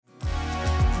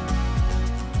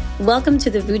Welcome to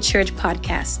the VOO Church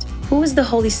podcast. Who is the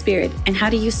Holy Spirit and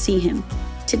how do you see him?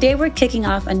 Today we're kicking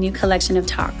off a new collection of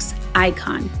talks,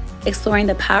 Icon, exploring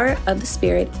the power of the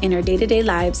Spirit in our day-to-day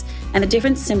lives and the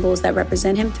different symbols that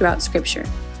represent him throughout Scripture.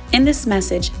 In this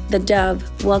message, The Dove,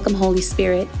 Welcome Holy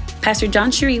Spirit, Pastor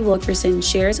DawnCheré Wilkerson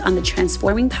shares on the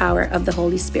transforming power of the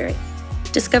Holy Spirit.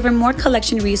 Discover more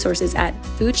collection resources at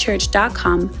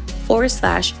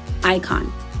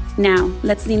VOOchurch.com/icon. Now,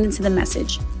 let's lean into the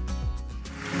message.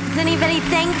 Is anybody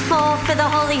thankful for the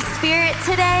Holy Spirit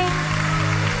today?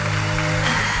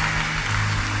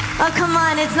 Oh, come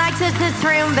on, it's not just this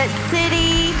room, but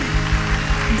City,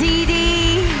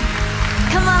 DD.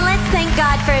 Come on, let's thank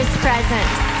God for his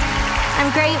presence. I'm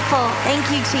grateful.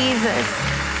 Thank you, Jesus.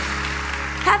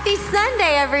 Happy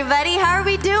Sunday, everybody. How are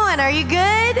we doing? Are you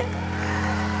good?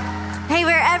 Hey,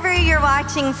 wherever you're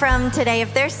watching from today,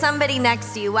 if there's somebody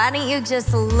next to you, why don't you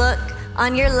just look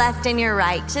on your left and your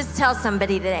right? Just tell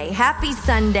somebody today, happy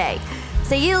Sunday.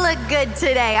 So you look good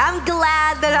today. I'm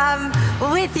glad that I'm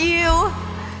with you,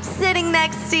 sitting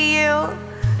next to you.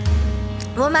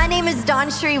 Well, my name is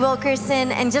DawnCheré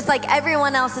Wilkerson, and just like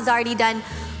everyone else has already done,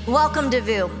 welcome to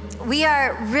VOO. We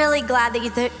are really glad that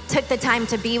you took the time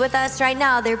to be with us right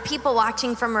now. There are people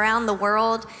watching from around the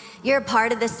world. You're a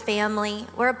part of this family.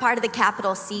 We're a part of the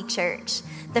Capital C Church,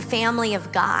 the family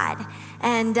of God.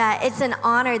 And it's an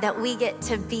honor that we get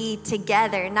to be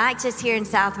together, not just here in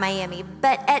South Miami,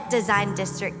 but at Design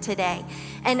District today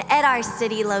and at our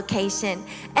city location.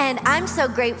 And I'm so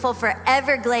grateful for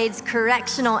Everglades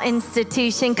Correctional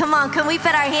Institution. Come on, can we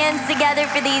put our hands together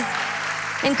for these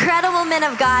incredible men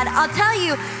of God? I'll tell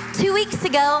you, 2 weeks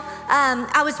ago,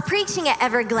 I was preaching at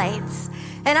Everglades.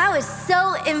 And I was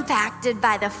so impacted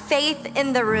by the faith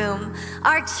in the room.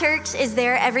 Our church is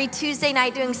there every Tuesday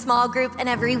night doing small group and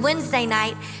every Wednesday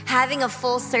night having a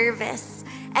full service.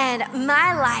 And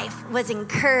my life was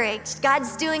encouraged.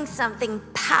 God's doing something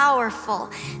powerful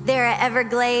there at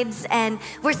Everglades. And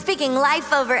we're speaking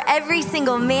life over every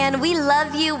single man. We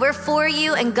love you, we're for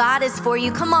you, and God is for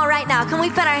you. Come on right now, can we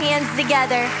put our hands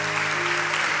together?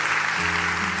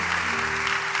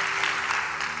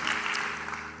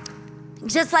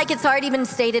 Just like it's already been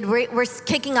stated, we're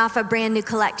kicking off a brand new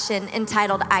collection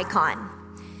entitled Icon.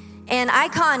 And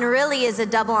icon really is a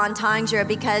double entendre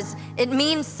because it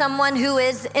means someone who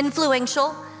is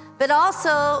influential, but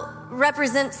also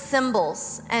represents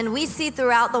symbols. And we see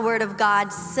throughout the Word of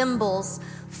God symbols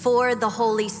for the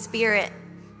Holy Spirit.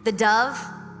 The dove,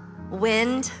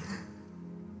 wind,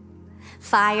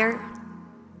 fire,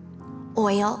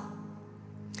 oil.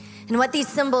 And what these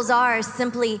symbols are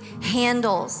simply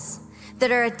handles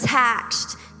that are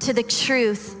attached to the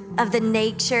truth of the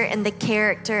nature and the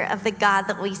character of the God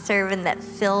that we serve and that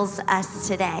fills us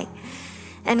today.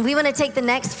 And we want to take the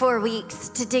next 4 weeks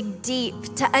to dig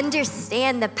deep, to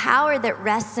understand the power that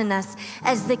rests in us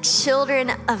as the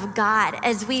children of God,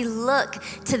 as we look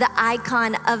to the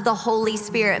icon of the Holy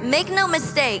Spirit. Make no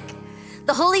mistake,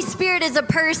 the Holy Spirit is a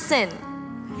person.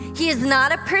 He is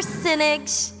not a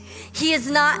percentage. He is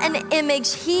not an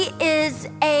image. He is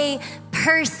a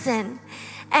person.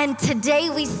 And today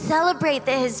we celebrate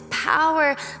that his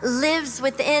power lives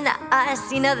within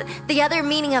us. You know, the other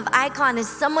meaning of icon is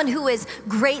someone who is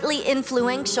greatly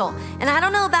influential. And I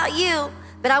don't know about you,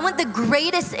 but I want the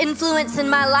greatest influence in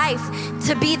my life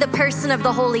to be the person of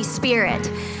the Holy Spirit.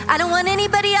 I don't want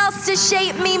anybody else to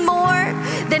shape me more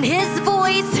than his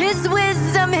voice, his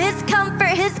wisdom, his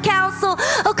comfort, his counsel.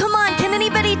 Oh, come on, can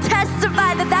anybody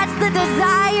testify that that's the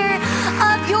desire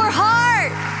of your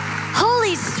heart?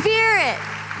 Holy Spirit,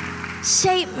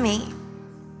 shape me,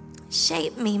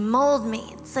 mold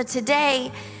me. So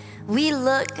today we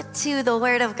look to the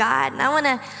Word of God. And I want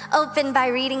to open by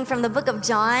reading from the book of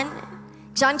John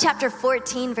chapter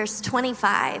 14, verse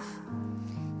 25.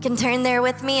 You can turn there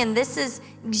with me. And this is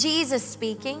Jesus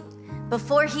speaking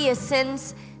before he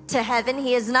ascends to heaven.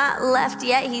 He has not left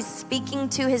yet. He's speaking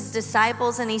to his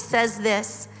disciples and he says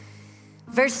this.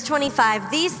 Verse 25,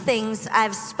 these things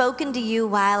I've spoken to you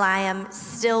while I am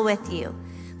still with you.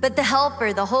 But the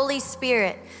Helper, the Holy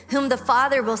Spirit, whom the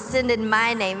Father will send in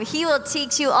my name, he will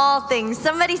teach you all things.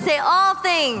 Somebody say all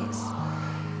things.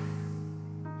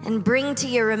 And bring to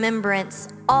your remembrance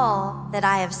all that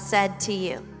I have said to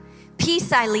you.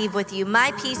 Peace I leave with you,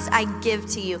 my peace I give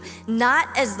to you. Not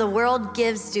as the world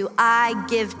gives do I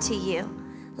give to you.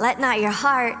 Let not your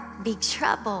heart be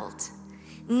troubled,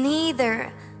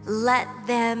 neither let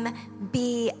them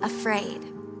be afraid.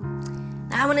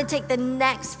 I want to take the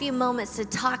next few moments to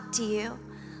talk to you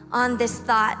on this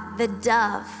thought, the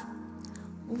dove.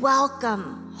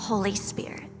 Welcome, Holy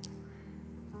Spirit.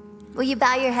 Will you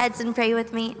bow your heads and pray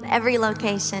with me? Every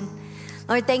location.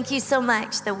 Lord, thank you so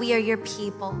much that we are your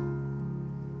people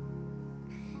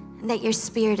and that your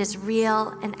Spirit is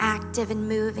real and active and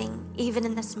moving even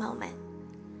in this moment.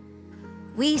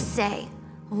 We say,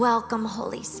 welcome,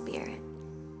 Holy Spirit.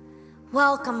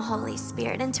 Welcome, Holy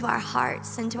Spirit, into our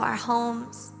hearts, into our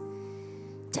homes,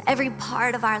 to every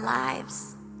part of our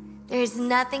lives. There is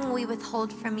nothing we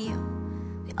withhold from you.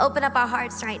 We open up our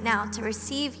hearts right now to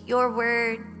receive your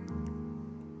word.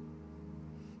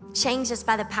 Change us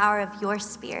by the power of your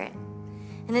Spirit.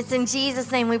 And it's in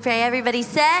Jesus' name we pray. Everybody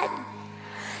said?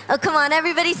 Oh, come on,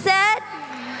 everybody said?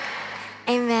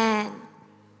 Amen.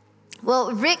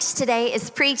 Well, Rich today is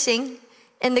preaching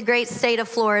in the great state of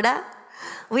Florida.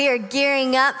 We are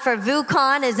gearing up for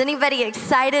VooCon. Is anybody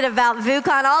excited about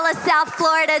VooCon? All of South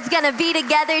Florida is going to be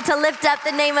together to lift up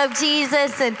the name of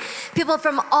Jesus, and people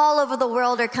from all over the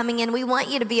world are coming in. We want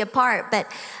you to be a part, but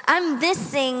I'm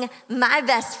missing my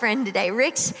best friend today.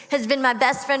 Rich has been my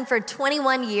best friend for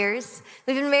 21 years.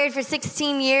 We've been married for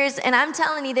 16 years, and I'm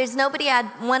telling you, there's nobody I'd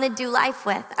want to do life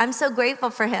with. I'm so grateful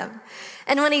for him.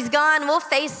 And when he's gone, we'll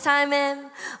FaceTime him.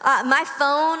 My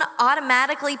phone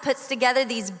automatically puts together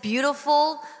these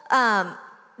beautiful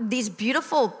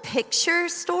picture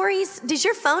stories. Does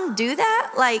your phone do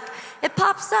that? Like, it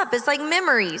pops up. It's like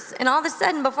memories. And all of a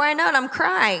sudden, before I know it, I'm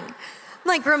crying. I'm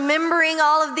like remembering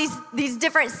all of these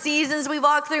different seasons we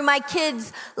walked through. My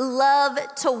kids love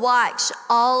to watch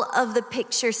all of the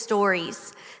picture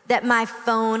stories that my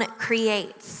phone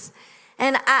creates.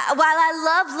 And while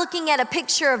I love looking at a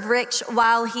picture of Rich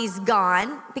while he's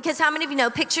gone, because how many of you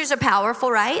know pictures are powerful,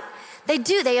 right? They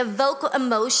do. They evoke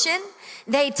emotion.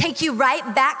 They take you right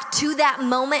back to that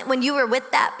moment when you were with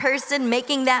that person,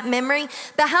 making that memory.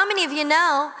 But how many of you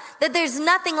know that there's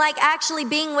nothing like actually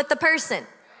being with the person?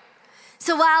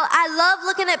 So while I love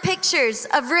looking at pictures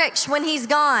of Rich when he's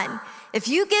gone, if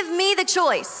you give me the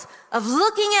choice of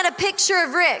looking at a picture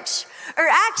of Rich or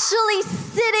actually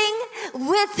sitting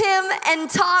with him and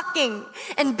talking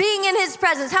and being in his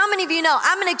presence, how many of you know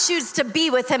I'm going to choose to be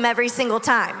with him every single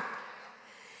time?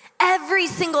 Every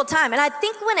single time. And I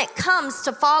think when it comes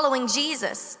to following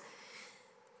Jesus,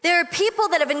 there are people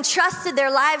that have entrusted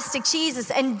their lives to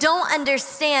Jesus and don't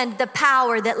understand the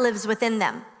power that lives within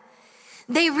them.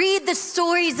 They read the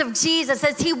stories of Jesus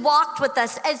as he walked with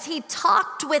us, as he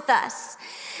talked with us.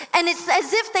 And it's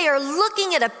as if they are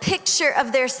looking at a picture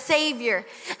of their Savior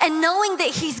and knowing that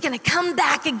he's gonna come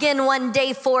back again one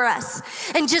day for us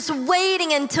and just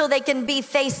waiting until they can be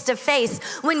face to face.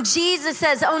 When Jesus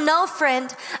says, oh no,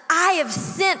 friend, I have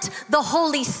sent the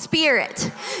Holy Spirit.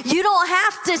 You don't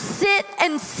have to sit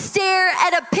and stare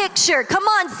at a picture. Come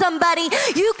on, somebody.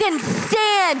 You can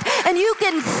stand and you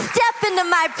can step into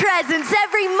my presence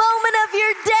every moment of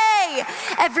your day,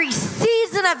 every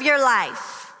season of your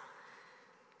life.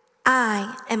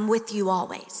 I am with you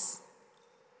always.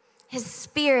 His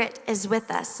Spirit is with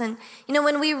us. And you know,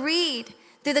 when we read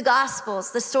through the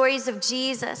Gospels, the stories of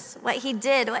Jesus, what he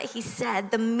did, what he said,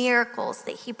 the miracles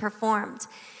that he performed,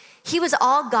 he was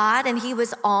all God and he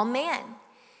was all man.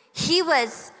 He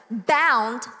was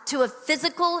bound to a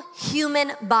physical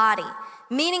human body,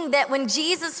 meaning that when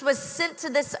Jesus was sent to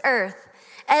this earth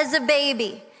as a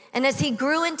baby and as he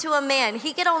grew into a man,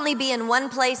 he could only be in one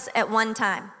place at one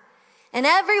time. And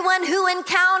everyone who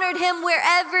encountered him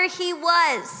wherever he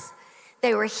was,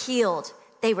 they were healed.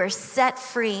 They were set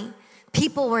free.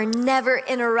 People were never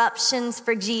interruptions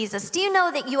for Jesus. Do you know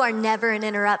that you are never an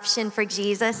interruption for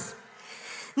Jesus?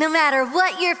 No matter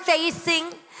what you're facing,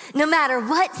 no matter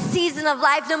what season of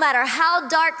life, no matter how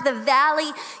dark the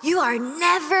valley, you are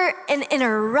never an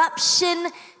interruption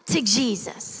to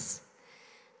Jesus.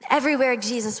 Everywhere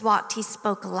Jesus walked, he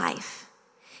spoke life.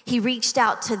 He reached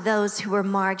out to those who were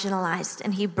marginalized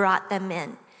and he brought them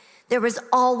in. There was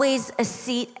always a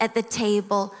seat at the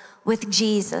table with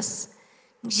Jesus.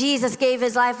 Jesus gave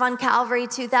his life on Calvary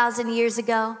 2,000 years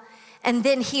ago, and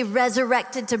then he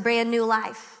resurrected to brand new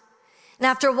life. And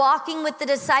after walking with the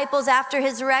disciples after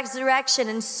his resurrection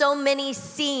and so many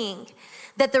seeing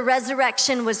that the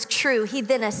resurrection was true, he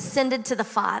then ascended to the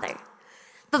Father.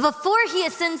 But before he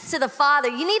ascends to the Father,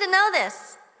 you need to know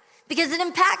this, because it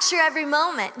impacts your every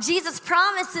moment. Jesus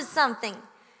promises something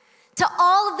to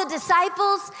all of the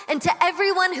disciples and to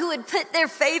everyone who would put their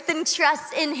faith and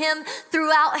trust in him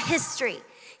throughout history.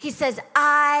 He says,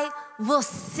 I will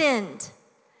send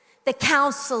the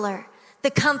counselor,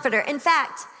 the comforter. In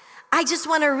fact, I just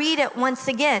want to read it once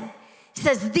again. He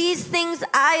says, these things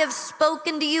I have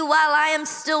spoken to you while I am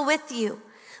still with you.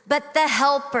 But the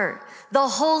Helper, the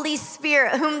Holy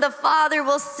Spirit, whom the Father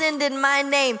will send in my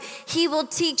name, he will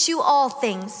teach you all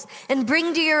things and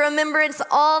bring to your remembrance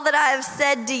all that I have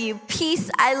said to you. Peace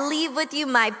I leave with you,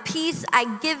 my peace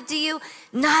I give to you.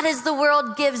 Not as the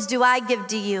world gives do I give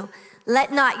to you.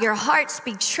 Let not your hearts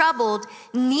be troubled,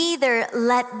 neither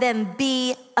let them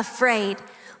be afraid.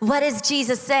 What is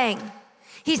Jesus saying?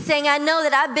 He's saying, I know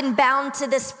that I've been bound to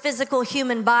this physical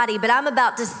human body, but I'm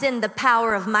about to send the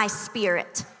power of my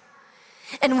Spirit.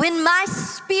 And when my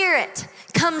Spirit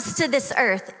comes to this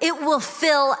earth, it will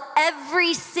fill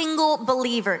every single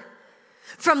believer.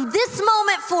 From this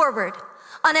moment forward,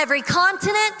 on every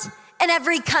continent and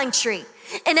every country,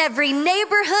 in every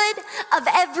neighborhood of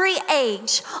every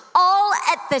age, all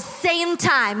at the same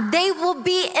time, they will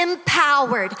be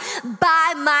empowered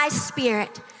by my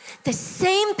Spirit. The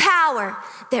same power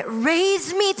that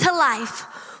raised me to life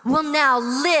will now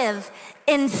live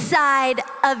inside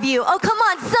of you. Oh, come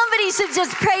on, somebody should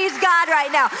just praise God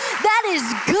right now. That is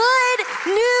good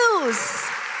news.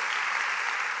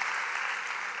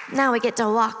 Now we get to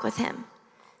walk with him.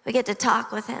 We get to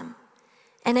talk with him.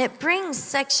 And it brings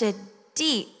such a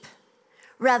deep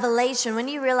revelation when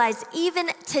you realize even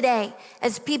today,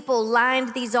 as people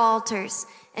lined these altars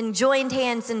and joined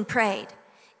hands and prayed,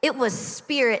 it was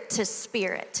spirit to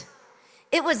spirit.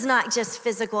 It was not just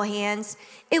physical hands.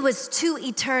 It was two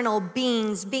eternal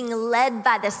beings being led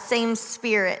by the same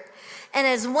Spirit. And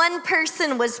as one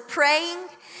person was praying,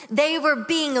 they were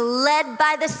being led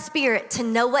by the Spirit to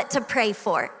know what to pray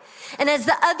for. And as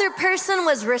the other person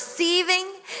was receiving,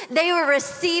 they were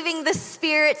receiving the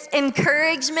Spirit's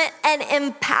encouragement and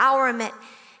empowerment.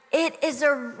 It is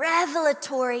a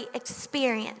revelatory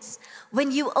experience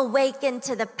when you awaken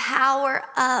to the power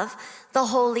of the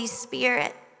Holy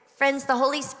Spirit. Friends, the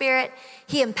Holy Spirit,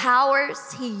 he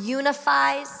empowers, he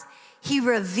unifies, he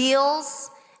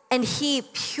reveals, and he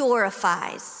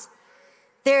purifies.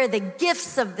 There are the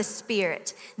gifts of the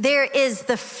Spirit. There is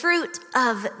the fruit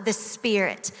of the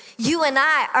Spirit. You and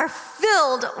I are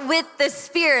filled with the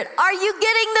Spirit. Are you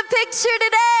getting the picture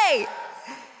today?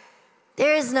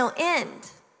 There is no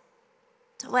end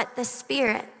to what the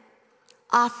Spirit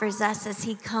offers us as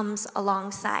he comes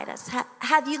alongside us.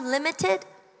 Have you limited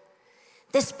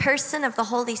this person of the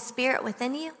Holy Spirit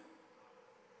within you?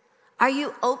 Are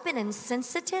you open and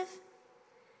sensitive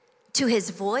to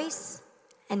his voice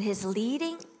and his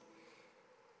leading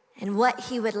and what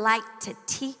he would like to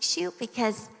teach you?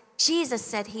 Because Jesus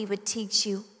said he would teach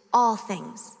you all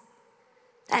things.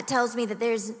 That tells me that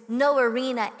there's no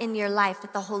arena in your life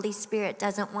that the Holy Spirit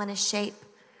doesn't want to shape,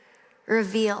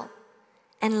 reveal,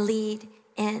 and lead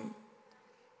in.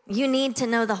 You need to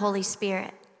know the Holy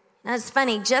Spirit. Now it's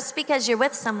funny, just because you're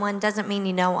with someone doesn't mean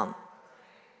you know them,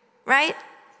 right?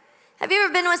 Have you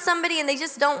ever been with somebody and they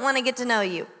just don't want to get to know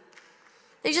you?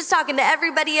 They're just talking to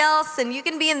everybody else, and you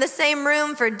can be in the same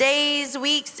room for days,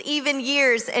 weeks, even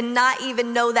years and not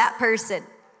even know that person.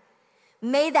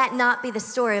 May that not be the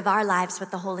story of our lives with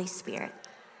the Holy Spirit.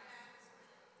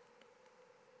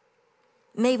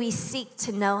 May we seek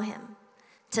to know him,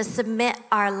 to submit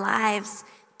our lives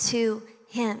to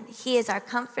him. He is our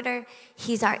comforter.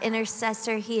 He's our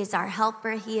intercessor. He is our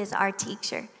helper. He is our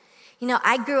teacher. You know,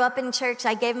 I grew up in church.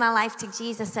 I gave my life to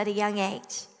Jesus at a young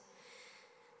age.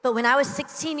 But when I was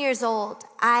 16 years old,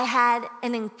 I had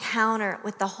an encounter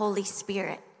with the Holy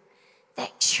Spirit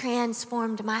that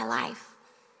transformed my life.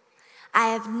 I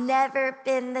have never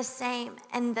been the same.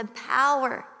 And the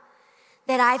power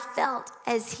that I felt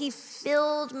as he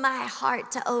filled my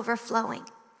heart to overflowing.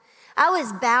 I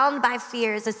was bound by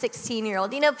fear as a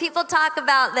 16-year-old. You know, people talk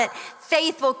about that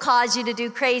faith will cause you to do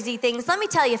crazy things. Let me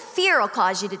tell you, fear will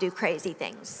cause you to do crazy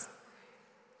things.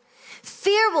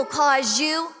 Fear will cause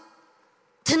you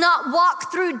to not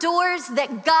walk through doors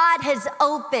that God has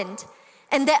opened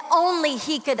and that only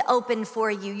he could open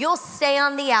for you. You'll stay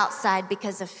on the outside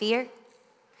because of fear.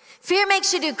 Fear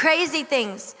makes you do crazy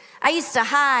things. I used to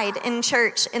hide in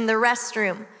church in the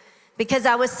restroom because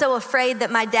I was so afraid that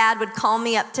my dad would call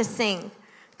me up to sing,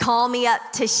 call me up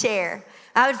to share.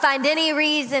 I would find any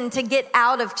reason to get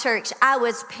out of church. I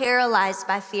was paralyzed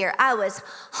by fear. I was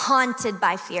haunted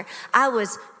by fear. I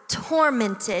was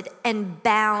tormented and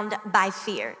bound by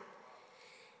fear.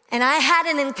 And I had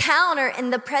an encounter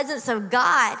in the presence of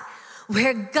God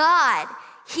where God,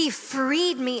 he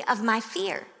freed me of my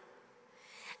fear.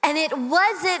 And it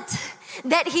wasn't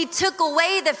that he took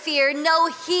away the fear. No,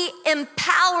 he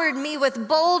empowered me with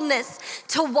boldness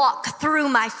to walk through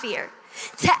my fear,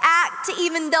 to act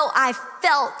even though I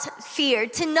felt fear,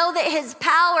 to know that his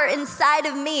power inside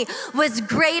of me was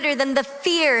greater than the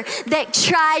fear that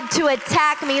tried to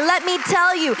attack me. Let me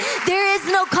tell you, there is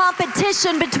no competition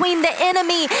competition between the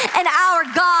enemy and our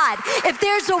God. If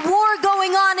there's a war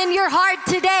going on in your heart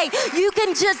today, you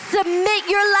can just submit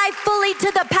your life fully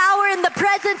to the power and the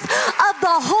presence of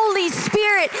the Holy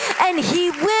Spirit, and he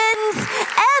wins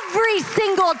every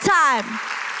single time.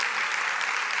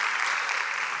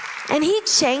 And he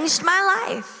changed my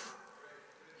life.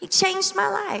 He changed my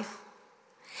life.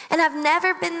 And I've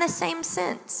never been the same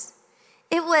since.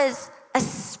 It was a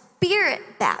spirit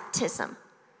baptism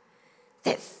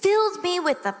that filled me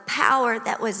with a power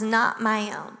that was not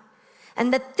my own.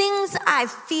 And the things I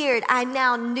feared, I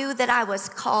now knew that I was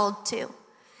called to.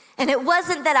 And it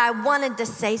wasn't that I wanted to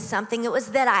say something, it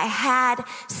was that I had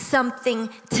something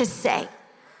to say.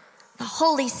 The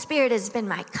Holy Spirit has been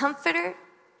my comforter.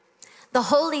 The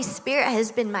Holy Spirit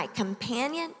has been my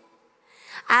companion.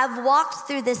 I've walked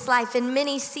through this life in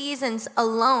many seasons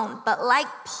alone, but like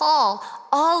Paul,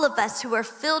 all of us who are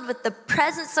filled with the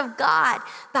presence of God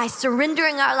by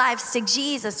surrendering our lives to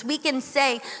Jesus, we can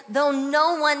say, though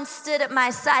no one stood at my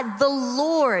side, the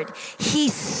Lord, he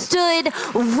stood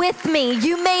with me.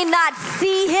 You may not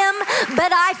see him,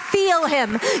 but I feel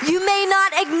him. You may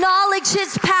not acknowledge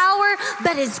his power,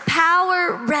 but his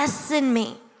power rests in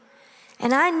me.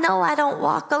 And I know I don't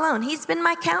walk alone. He's been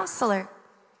my counselor.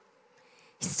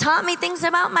 He's taught me things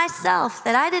about myself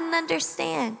that I didn't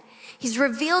understand. He's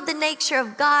revealed the nature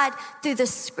of God through the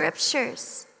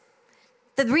scriptures.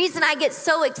 The reason I get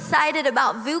so excited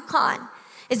about VUCON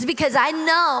is because I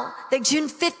know that June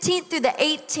 15th through the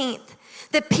 18th,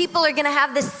 that people are gonna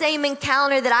have the same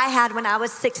encounter that I had when I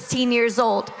was 16 years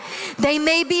old. They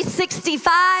may be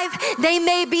 65, they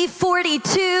may be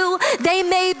 42, they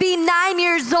may be 9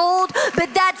 years old,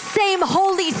 but that same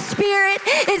Holy Spirit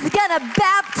is gonna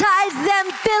baptize them,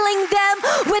 filling them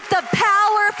with the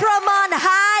power from on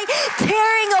high,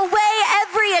 tearing away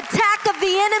every attack of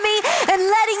the enemy and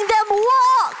letting them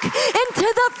walk into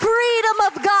the freedom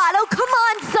of God. Oh, come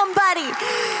on, somebody.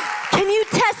 Can you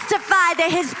testify that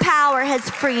his power has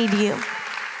freed you?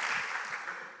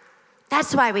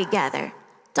 That's why we gather.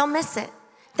 Don't miss it.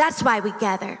 That's why we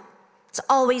gather. It's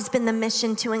always been the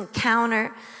mission to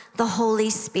encounter the Holy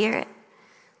Spirit.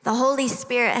 The Holy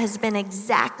Spirit has been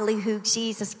exactly who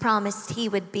Jesus promised he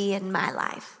would be in my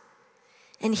life.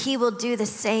 And he will do the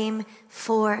same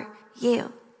for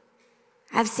you.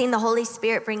 I've seen the Holy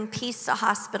Spirit bring peace to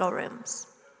hospital rooms.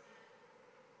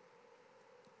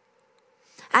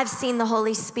 I've seen the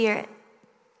Holy Spirit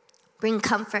bring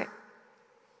comfort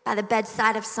by the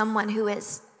bedside of someone who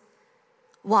is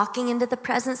walking into the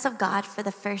presence of God for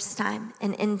the first time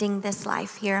and ending this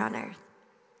life here on earth.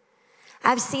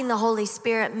 I've seen the Holy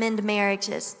Spirit mend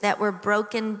marriages that were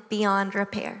broken beyond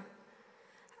repair.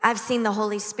 I've seen the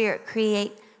Holy Spirit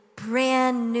create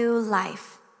brand new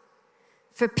life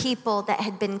for people that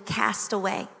had been cast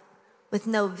away with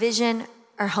no vision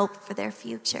or hope for their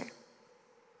future.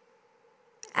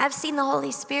 I've seen the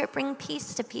Holy Spirit bring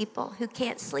peace to people who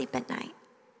can't sleep at night.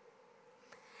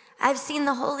 I've seen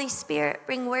the Holy Spirit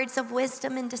bring words of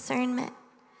wisdom and discernment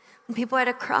when people are at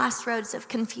a crossroads of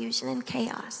confusion and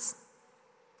chaos.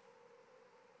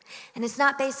 And it's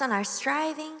not based on our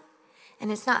striving,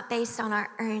 and it's not based on our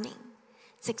earning.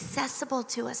 It's accessible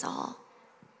to us all.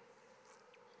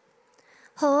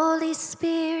 Holy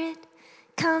Spirit,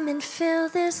 come and fill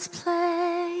this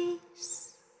place.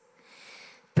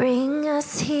 Bring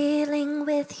us healing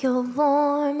with your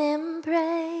warm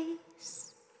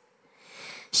embrace.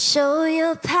 Show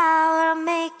your power,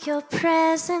 make your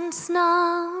presence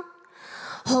known.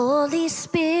 Holy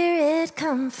Spirit,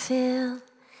 come fill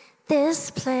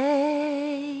this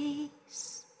place.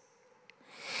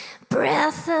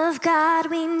 Breath of God,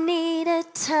 we need a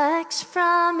touch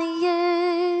from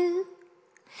you.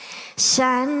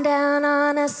 Shine down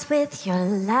on us with your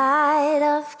light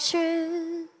of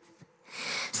truth.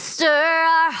 Stir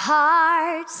our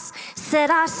hearts, set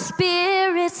our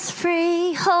spirits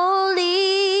free.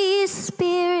 Holy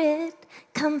Spirit,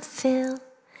 come fill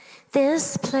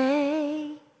this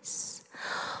place.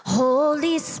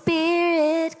 Holy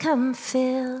Spirit, come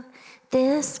fill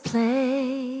this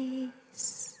place.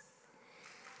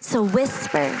 It's a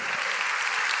whisper.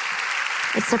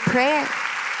 It's a prayer.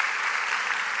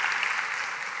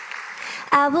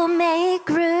 I will make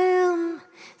room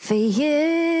for you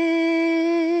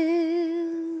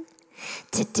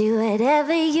to do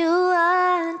whatever you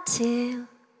want to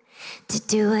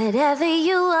do whatever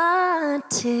you want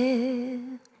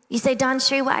to. You say,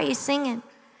 DawnCheré, why are you singing?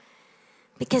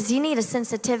 Because you need a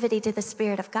sensitivity to the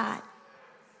Spirit of God.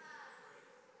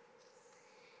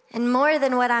 And more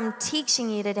than what I'm teaching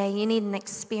you today, you need an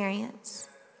experience.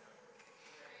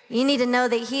 You need to know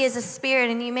that he is a spirit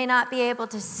and you may not be able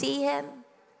to see him,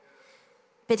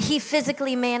 but he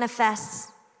physically manifests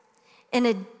in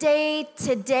a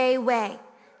day-to-day way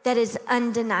that is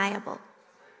undeniable.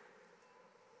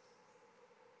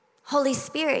 Holy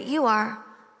Spirit, you are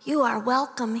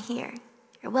welcome here.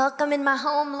 You're welcome in my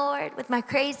home, Lord, with my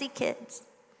crazy kids.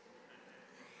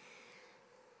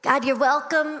 God, you're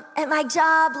welcome at my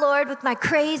job, Lord, with my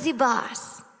crazy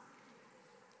boss.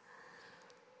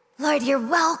 Lord, you're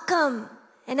welcome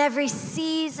in every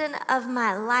season of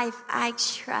my life. I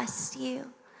trust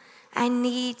you. I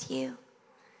need you.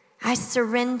 I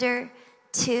surrender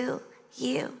to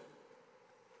you.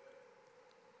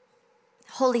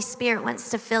 Holy Spirit wants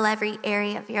to fill every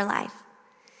area of your life.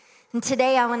 And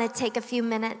today I want to take a few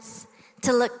minutes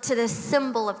to look to the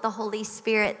symbol of the Holy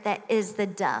Spirit that is the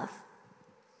dove.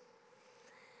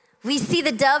 We see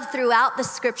the dove throughout the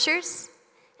scriptures,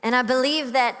 and I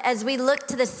believe that as we look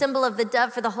to the symbol of the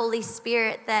dove for the Holy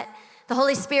Spirit, that the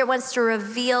Holy Spirit wants to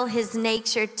reveal his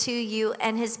nature to you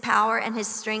and his power and his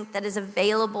strength that is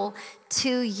available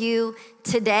to you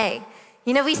today.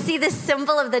 You know, we see this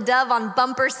symbol of the dove on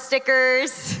bumper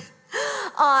stickers,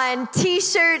 on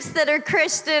t-shirts that are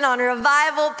Christian, on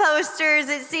revival posters.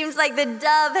 It seems like the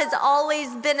dove has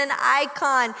always been an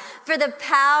icon for the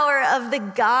power of the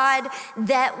God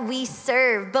that we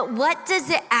serve. But what does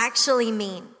it actually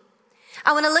mean?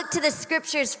 I want to look to the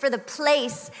scriptures for the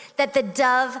place that the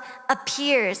dove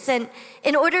appears. And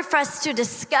in order for us to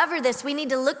discover this, we need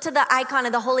to look to the icon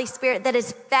of the Holy Spirit that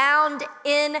is found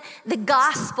in the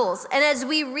Gospels. And as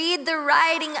we read the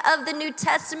writing of the New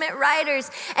Testament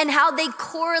writers and how they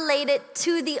correlate it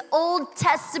to the Old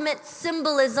Testament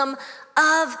symbolism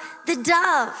of the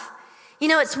dove, you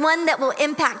know, it's one that will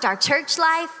impact our church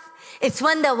life. It's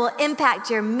one that will impact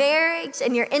your marriage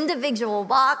and your individual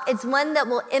walk. It's one that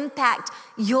will impact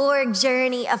your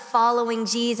journey of following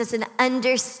Jesus and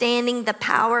understanding the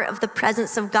power of the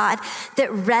presence of God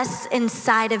that rests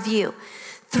inside of you.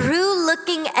 Through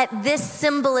looking at this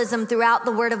symbolism throughout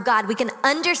the Word of God, we can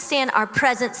understand our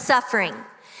present suffering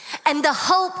and the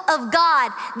hope of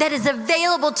God that is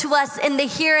available to us in the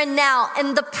here and now,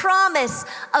 and the promise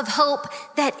of hope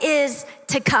that is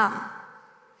to come.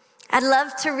 I'd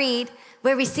love to read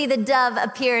where we see the dove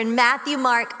appear in Matthew,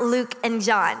 Mark, Luke, and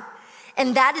John.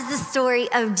 And that is the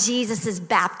story of Jesus'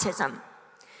 baptism.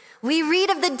 We read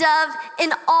of the dove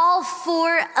in all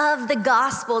four of the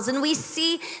Gospels, and we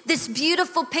see this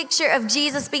beautiful picture of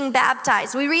Jesus being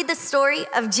baptized. We read the story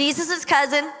of Jesus'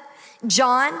 cousin,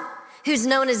 John, who's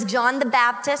known as John the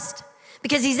Baptist,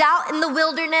 because he's out in the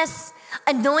wilderness,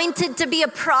 anointed to be a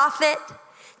prophet,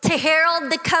 to herald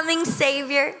the coming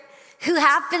Savior, who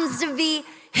happens to be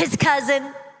his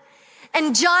cousin.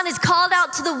 And John is called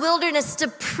out to the wilderness to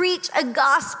preach a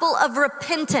gospel of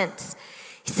repentance.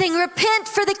 He's saying, repent,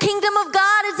 for the kingdom of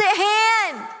God is at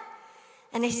hand.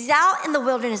 And he's out in the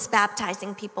wilderness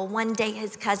baptizing people. One day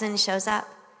his cousin shows up.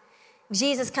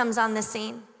 Jesus comes on the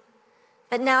scene.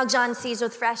 But now John sees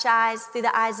with fresh eyes, through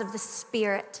the eyes of the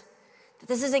Spirit, that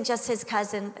this isn't just his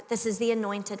cousin, but this is the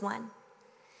anointed one.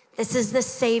 This is the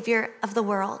Savior of the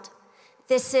world.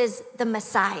 This is the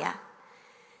Messiah.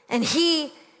 And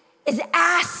he is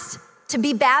asked to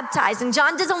be baptized. And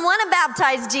John doesn't want to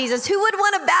baptize Jesus. Who would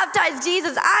want to baptize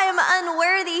Jesus? I am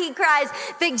unworthy, he cries.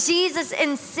 But Jesus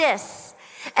insists.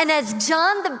 And as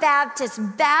John the Baptist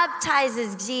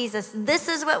baptizes Jesus, this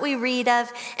is what we read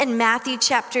of in Matthew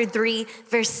chapter 3,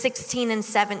 verse 16 and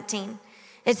 17.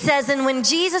 It says, and when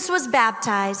Jesus was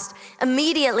baptized,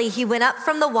 immediately he went up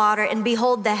from the water, and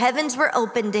behold, the heavens were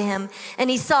opened to him, and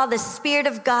he saw the Spirit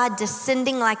of God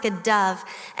descending like a dove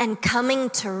and coming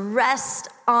to rest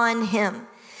on him.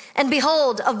 And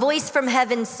behold, a voice from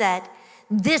heaven said,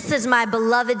 this is my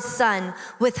beloved Son,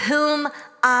 with whom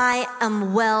I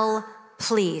am well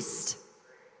pleased.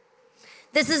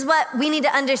 This is what we need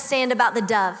to understand about the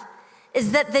dove,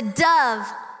 is that the dove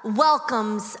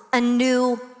welcomes a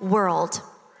new world.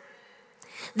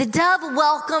 The dove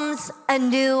welcomes a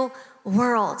new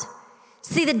world.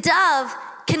 See, the dove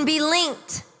can be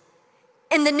linked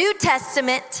in the New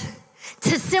Testament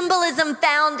to symbolism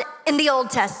found in the Old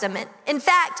Testament. In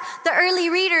fact, the early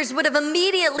readers would have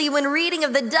immediately, when reading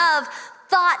of the dove,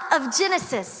 thought of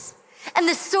Genesis and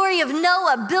the story of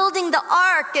Noah building the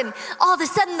ark, and all of a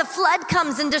sudden the flood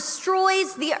comes and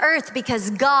destroys the earth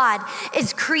because God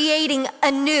is creating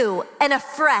anew and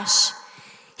afresh.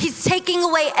 He's taking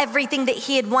away everything that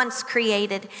he had once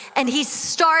created, and he's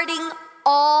starting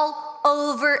all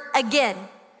over again.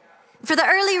 For the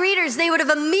early readers, they would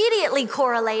have immediately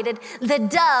correlated the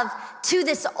dove to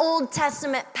this Old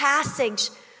Testament passage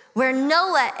where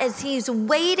Noah, as he's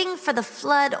waiting for the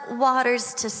flood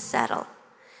waters to settle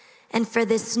and for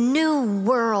this new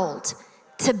world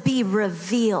to be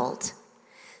revealed,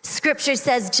 Scripture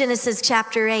says, Genesis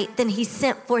chapter 8, then he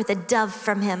sent forth a dove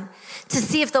from him to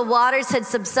see if the waters had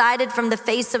subsided from the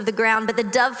face of the ground. But the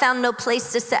dove found no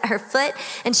place to set her foot,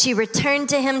 and she returned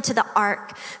to him to the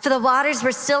ark. For the waters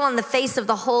were still on the face of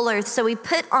the whole earth. So he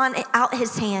put out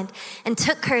his hand and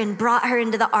took her and brought her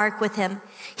into the ark with him.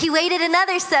 He waited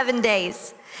another 7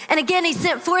 days. And again, he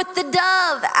sent forth the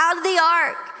dove out of the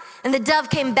ark. And the dove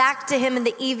came back to him in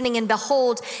the evening, and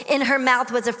behold, in her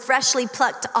mouth was a freshly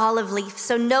plucked olive leaf.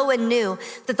 So no one knew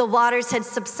that the waters had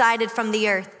subsided from the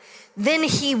earth. Then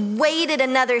he waited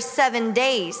another 7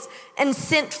 days and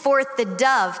sent forth the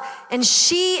dove, and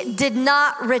she did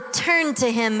not return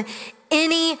to him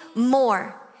any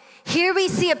more. Here we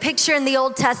see a picture in the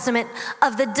Old Testament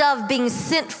of the dove being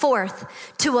sent forth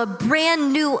to a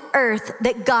brand new earth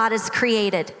that God has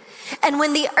created. And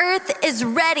when the earth is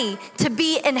ready to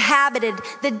be inhabited,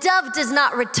 the dove does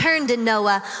not return to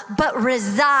Noah, but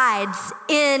resides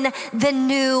in the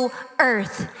new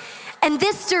earth. And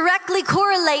this directly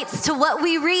correlates to what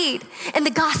we read in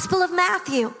the Gospel of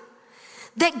Matthew,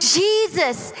 that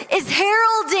Jesus is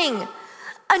heralding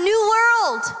a new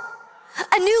world,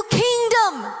 a new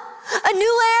kingdom, a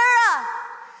new era,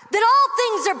 that all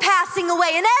things are passing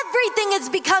away and everything is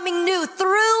becoming new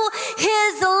through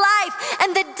his life.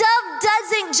 And the dove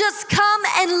doesn't just come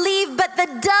and leave, but the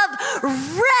dove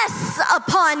rests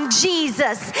upon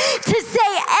Jesus to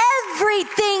say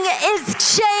everything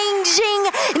is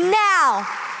changing now.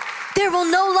 There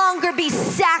will no longer be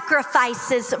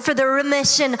sacrifices for the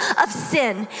remission of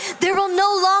sin. There will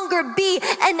no longer be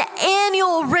an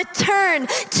annual return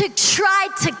to try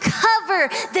to cover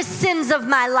the sins of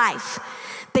my life.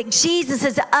 But Jesus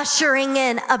is ushering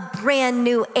in a brand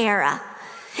new era,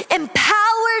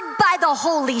 empowered by the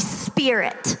Holy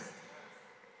Spirit,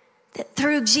 that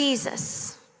through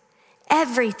Jesus,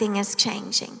 everything is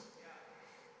changing.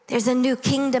 There's a new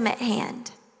kingdom at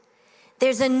hand.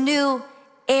 There's a new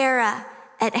era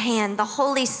at hand. The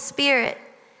Holy Spirit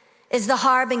is the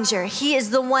harbinger. He is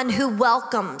the one who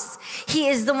welcomes. He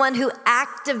is the one who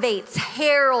activates,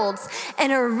 heralds,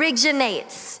 and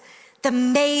originates the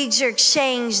major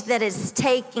change that is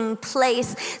taking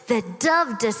place. The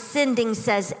dove descending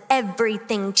says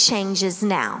everything changes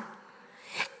now.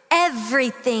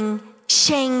 Everything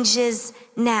changes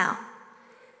now.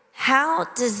 How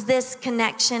does this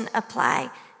connection apply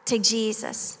to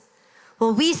Jesus?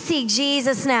 Well, we see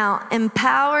Jesus now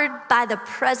empowered by the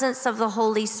presence of the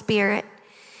Holy Spirit.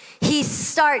 He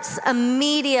starts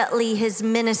immediately his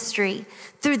ministry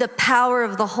through the power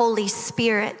of the Holy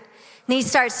Spirit. And he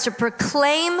starts to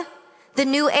proclaim the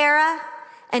new era,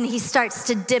 and he starts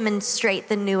to demonstrate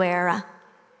the new era.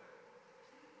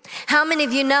 How many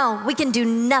of you know we can do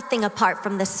nothing apart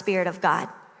from the Spirit of God?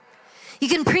 You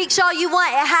can preach all you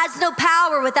want. It has no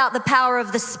power without the power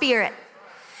of the Spirit.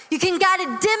 You can gotta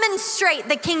demonstrate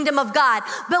the kingdom of God,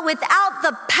 but without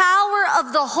the power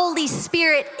of the Holy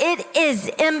Spirit, it is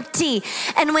empty.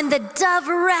 And when the dove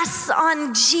rests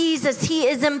on Jesus, he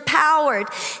is empowered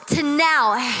to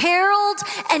now herald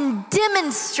and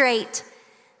demonstrate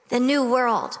the new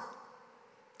world.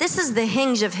 This is the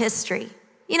hinge of history.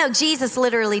 You know, Jesus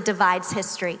literally divides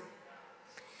history.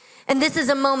 And this is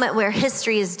a moment where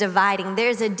history is dividing.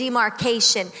 There's a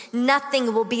demarcation.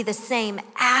 Nothing will be the same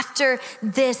after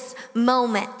this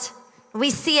moment. We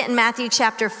see it in Matthew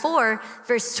chapter 4,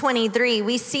 verse 23.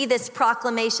 We see this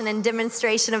proclamation and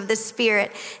demonstration of the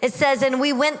Spirit. It says, and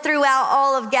we went throughout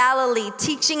all of Galilee,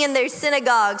 teaching in their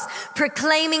synagogues,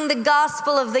 proclaiming the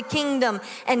gospel of the kingdom,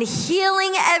 and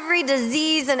healing every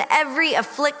disease and every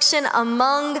affliction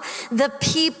among the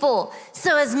people.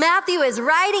 So as Matthew is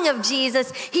writing of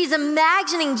Jesus, he's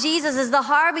imagining Jesus as the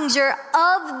harbinger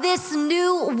of this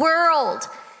new world.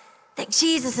 That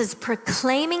Jesus is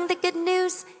proclaiming the good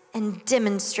news and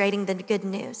demonstrating the good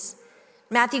news.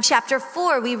 Matthew chapter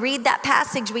 4, we read that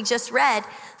passage we just read.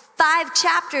 5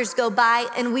 chapters go by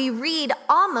and we read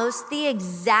almost the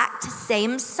exact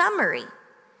same summary.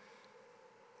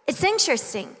 It's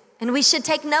interesting, and we should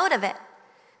take note of it.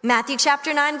 Matthew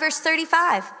chapter 9, verse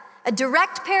 35, a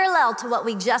direct parallel to what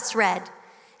we just read.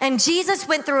 And Jesus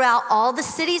went throughout all the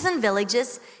cities and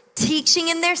villages, teaching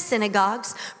in their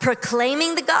synagogues,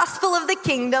 proclaiming the gospel of the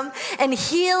kingdom, and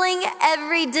healing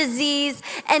every disease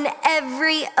and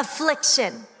every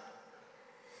affliction.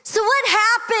 So what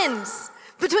happens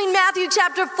between Matthew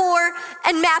chapter 4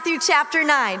 and Matthew chapter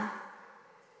 9?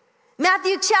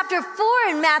 Matthew chapter 4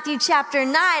 and Matthew chapter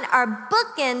 9 are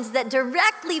bookends that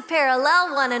directly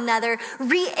parallel one another,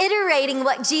 reiterating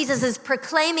what Jesus is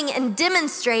proclaiming and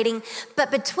demonstrating.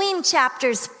 But between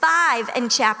chapters 5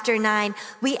 and chapter 9,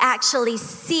 we actually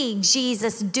see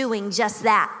Jesus doing just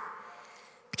that.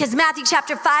 Because Matthew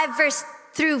chapter 5, verse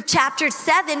through chapter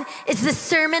 7 is the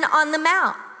Sermon on the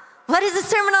Mount. What is the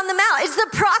Sermon on the Mount? It's the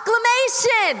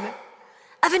proclamation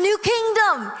of a new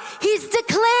kingdom. He's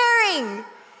declaring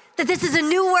that this is a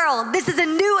new world. This is a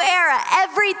new era.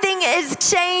 Everything is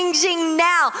changing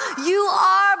now. You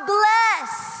are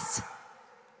blessed.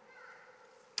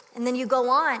 And then you go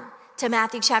on to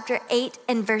Matthew chapter 8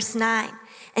 and verse 9.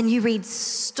 And you read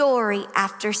story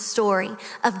after story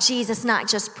of Jesus not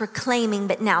just proclaiming,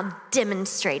 but now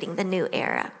demonstrating the new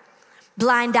era.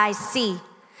 Blind eyes see,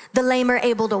 the lame are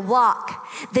able to walk,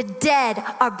 the dead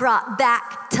are brought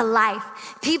back to life.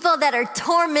 People that are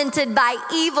tormented by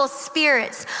evil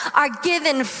spirits are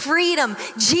given freedom.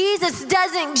 Jesus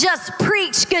doesn't just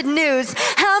preach good news.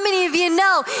 How many of you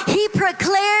know he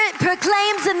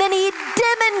proclaims and then he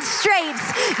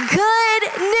demonstrates good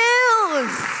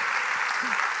news?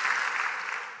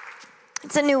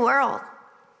 It's a new world.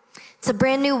 It's a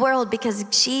brand new world because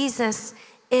Jesus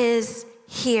is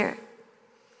here.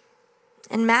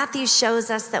 And Matthew shows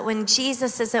us that when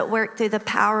Jesus is at work through the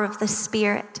power of the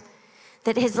Spirit,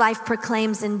 that his life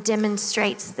proclaims and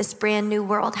demonstrates this brand new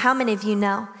world. How many of you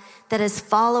know that as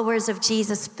followers of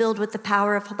Jesus, filled with the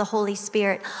power of the Holy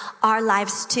Spirit, our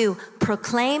lives too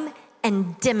proclaim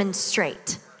and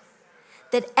demonstrate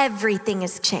that everything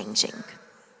is changing,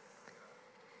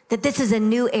 that this is a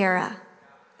new era,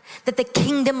 that the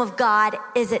kingdom of God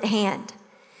is at hand,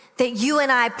 that you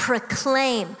and I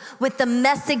proclaim with the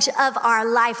message of our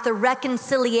life, the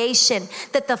reconciliation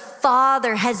that the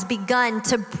Father has begun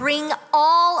to bring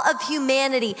all of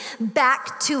humanity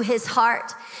back to his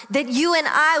heart. That you and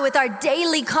I, with our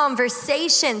daily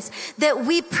conversations, that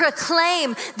we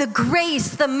proclaim the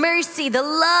grace, the mercy, the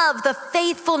love, the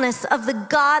faithfulness of the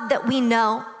God that we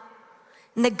know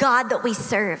and the God that we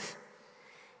serve.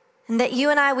 And that you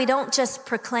and I, we don't just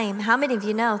proclaim. How many of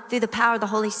you know through the power of the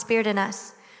Holy Spirit in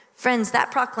us, friends,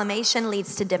 that proclamation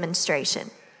leads to demonstration.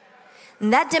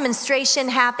 And that demonstration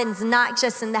happens not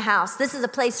just in the house. This is a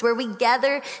place where we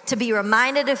gather to be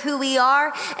reminded of who we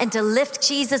are and to lift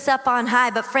Jesus up on high.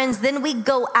 But friends, then we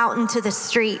go out into the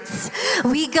streets.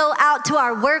 We go out to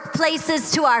our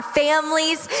workplaces, to our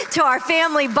families, to our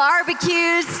family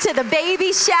barbecues, to the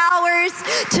baby showers,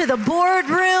 to the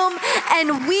boardroom,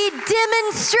 and we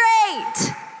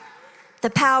demonstrate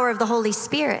the power of the Holy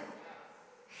Spirit.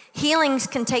 Healings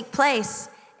can take place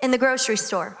in the grocery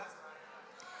store.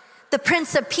 The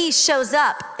Prince of Peace shows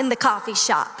up in the coffee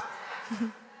shop.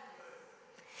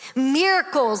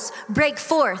 Miracles break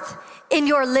forth in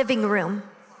your living room.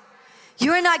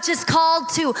 You're not just called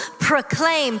to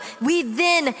proclaim, we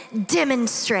then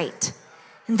demonstrate.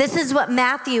 And this is what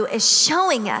Matthew is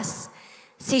showing us.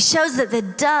 So he shows that the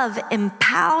dove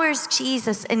empowers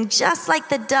Jesus, and just like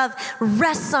the dove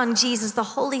rests on Jesus, the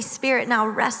Holy Spirit now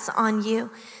rests on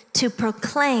you to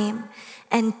proclaim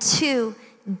and to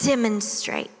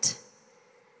demonstrate.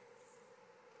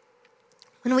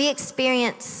 When we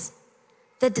experience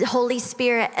the Holy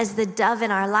Spirit as the dove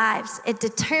in our lives, it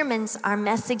determines our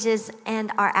messages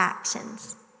and our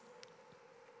actions.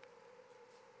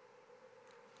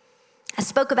 I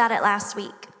spoke about it last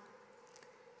week,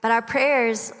 but our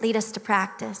prayers lead us to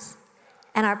practice,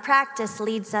 and our practice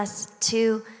leads us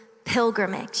to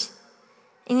pilgrimage.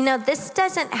 And you know, this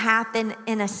doesn't happen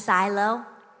in a silo.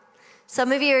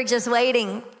 Some of you are just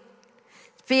waiting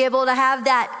to be able to have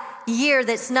that year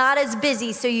that's not as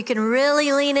busy so you can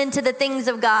really lean into the things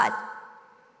of God.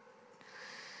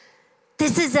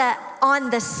 This is a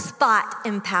on-the-spot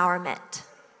empowerment.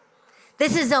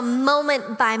 This is a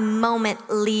moment-by-moment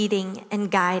leading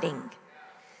and guiding.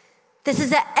 This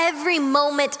is a every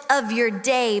moment of your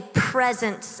day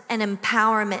presence and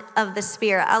empowerment of the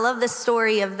Spirit. I love the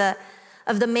story of the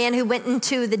man who went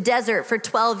into the desert for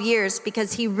 12 years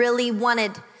because he really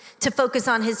wanted to focus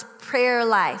on his prayer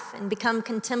life and become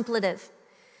contemplative.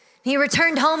 He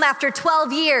returned home after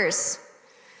 12 years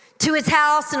to his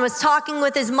house and was talking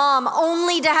with his mom,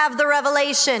 only to have the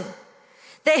revelation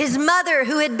that his mother,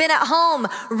 who had been at home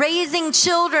raising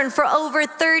children for over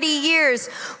 30 years,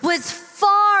 was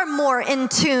far more in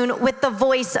tune with the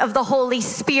voice of the Holy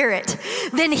Spirit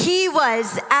than he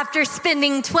was after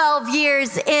spending 12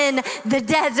 years in the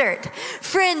desert.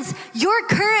 Friends, your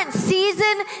current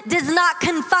season does not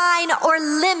confine or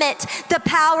limit the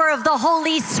power of the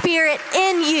Holy Spirit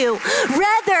in you.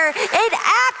 Rather, it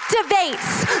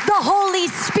activates the Holy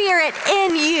Spirit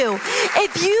in you.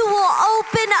 If you will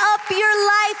open up your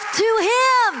life to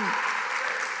Him,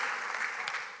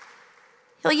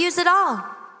 He'll use it all.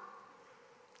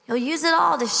 He'll use it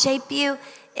all to shape you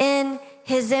in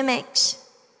His image.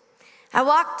 I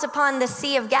walked upon the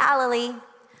Sea of Galilee,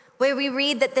 where we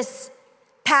read that this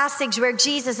passage where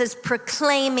Jesus is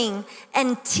proclaiming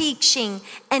and teaching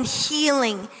and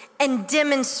healing and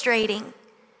demonstrating.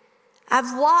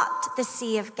 I've walked the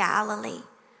Sea of Galilee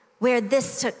where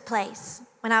this took place.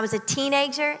 When I was a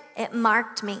teenager, it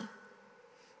marked me.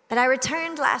 But I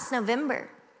returned last November.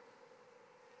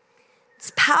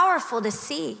 It's powerful to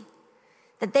see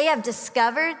that they have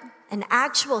discovered an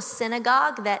actual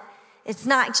synagogue, that it's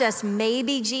not just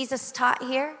maybe Jesus taught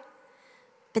here,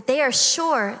 but they are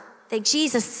sure that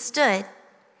Jesus stood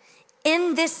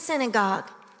in this synagogue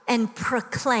and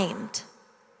proclaimed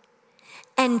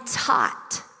and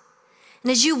taught.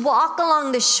 And as you walk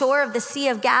along the shore of the Sea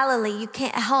of Galilee, you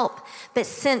can't help but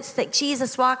sense that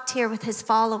Jesus walked here with his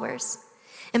followers,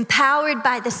 empowered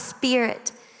by the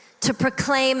Spirit to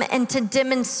proclaim and to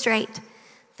demonstrate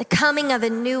the coming of a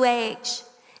new age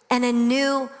and a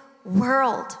new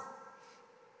world.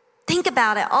 Think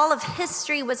about it. All of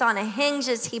history was on a hinge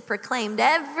as he proclaimed.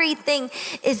 Everything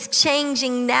is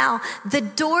changing now. The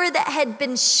door that had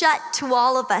been shut to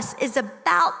all of us is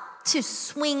about to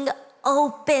swing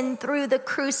open through the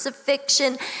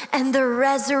crucifixion and the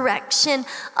resurrection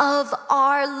of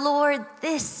our Lord.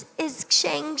 This is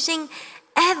changing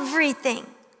everything.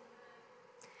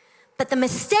 But the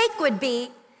mistake would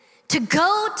be to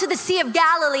go to the Sea of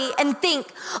Galilee and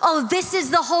think, oh, this is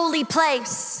the holy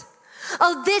place.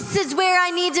 Oh, this is where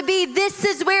I need to be. This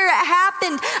is where it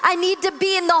happened. I need to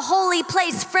be in the holy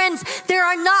place. Friends, there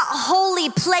are not holy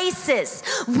places.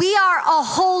 We are a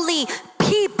holy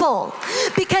people.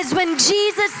 Because when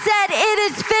Jesus said, it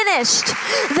is finished,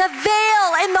 the veil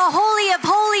in the Holy of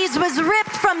Holies was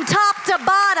ripped from top to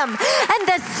bottom, and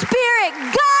the Spirit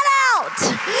got out.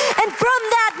 And from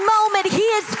that moment, he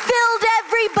has filled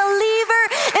every believer,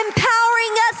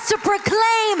 empowering us to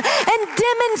proclaim and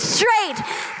demonstrate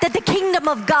that the kingdom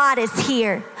of God is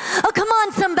here. Oh, come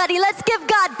on, somebody. Let's give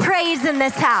God praise in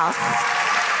this house.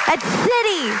 At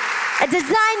City, at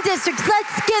Design Districts,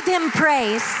 let's give him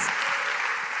praise.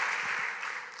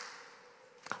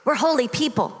 We're holy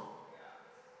people.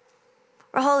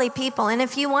 We're holy people. And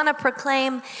if you want to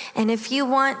proclaim and if you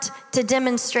want to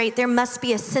demonstrate, there must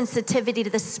be a sensitivity to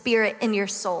the Spirit in your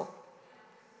soul.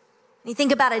 You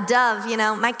think about a dove,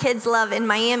 my kids love in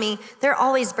Miami, there are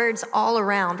always birds all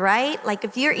around, right? Like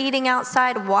if you're eating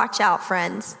outside, watch out,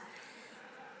 friends.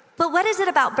 But what is it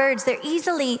about birds?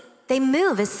 They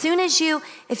move. As soon as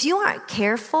if you aren't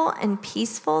careful and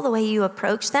peaceful the way you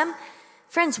approach them,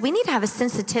 friends, we need to have a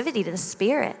sensitivity to the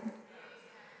Spirit.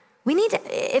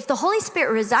 If the Holy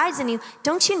Spirit resides in you,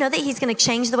 don't you know that he's going to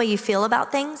change the way you feel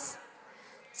about things?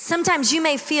 Sometimes you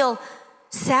may feel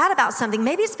sad about something.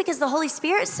 Maybe it's because the Holy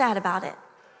Spirit's sad about it.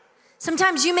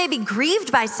 Sometimes you may be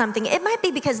grieved by something. It might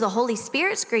be because the Holy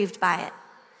Spirit's grieved by it.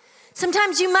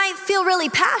 Sometimes you might feel really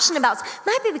passionate about it. It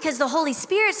might be because the Holy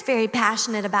Spirit's very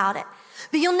passionate about it.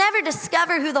 But you'll never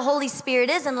discover who the Holy Spirit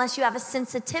is unless you have a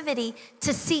sensitivity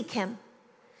to seek him.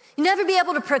 You'll never be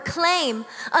able to proclaim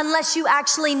unless you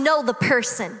actually know the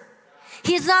person.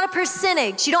 He is not a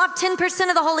percentage. You don't have 10%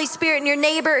 of the Holy Spirit and your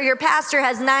neighbor or your pastor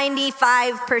has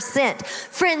 95%.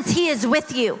 Friends, he is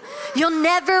with you. You'll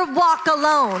never walk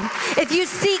alone. If you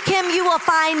seek him, you will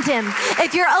find him.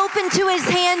 If you're open to his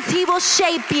hands, he will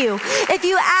shape you. If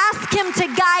you ask him to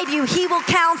guide you, he will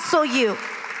counsel you.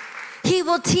 He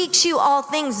will teach you all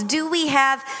things. Do we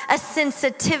have a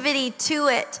sensitivity to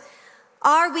it?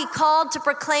 Are we called to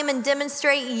proclaim and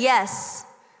demonstrate? Yes.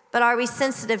 But are we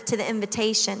sensitive to the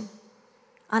invitation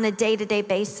on a day-to-day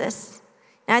basis?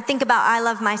 And I think about I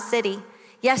Love My City.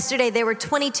 Yesterday, there were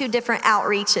 22 different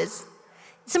outreaches.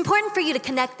 It's important for you to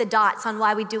connect the dots on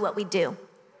why we do what we do.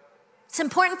 It's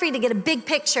important for you to get a big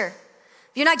picture.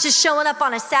 You're not just showing up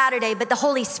on a Saturday, but the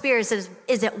Holy Spirit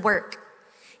is at work.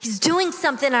 He's doing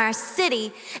something in our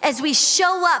city as we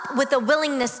show up with a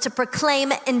willingness to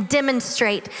proclaim and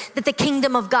demonstrate that the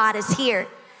kingdom of God is here.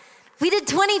 We did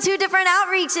 22 different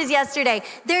outreaches yesterday.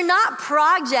 They're not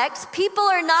projects. People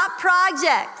are not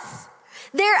projects.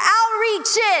 They're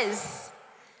outreaches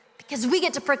because we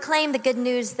get to proclaim the good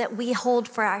news that we hold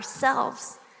for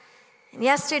ourselves. And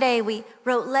yesterday we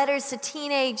wrote letters to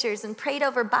teenagers and prayed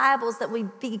over Bibles that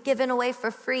would be given away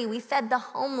for free. We fed the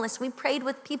homeless. We prayed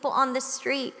with people on the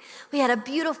street. We had a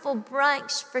beautiful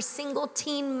brunch for single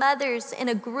teen mothers in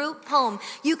a group home.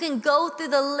 You can go through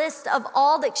the list of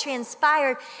all that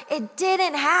transpired. It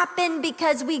didn't happen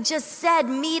because we just said,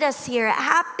 meet us here. It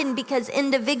happened because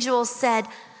individuals said,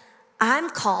 I'm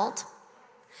called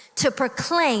to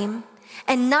proclaim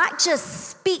and not just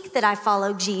speak that I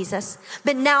follow Jesus,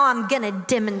 but now I'm gonna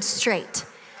demonstrate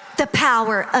the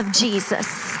power of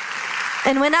Jesus.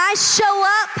 And when I show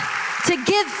up to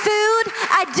give food,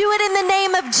 I do it in the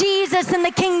name of Jesus and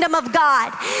the kingdom of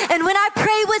God. And when I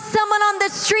pray with someone on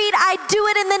the street, I do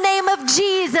it in the name of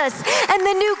Jesus and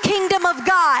the new kingdom of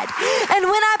God. And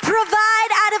when I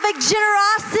provide out of a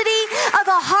generosity of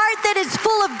a heart that is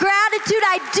full of gratitude,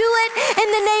 I do it in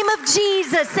the name of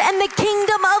Jesus and the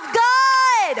kingdom of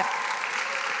God.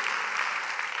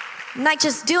 I'm not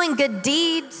just doing good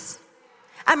deeds.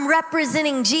 I'm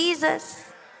representing Jesus,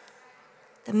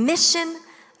 the mission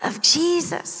of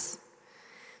Jesus.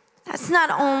 That's not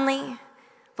only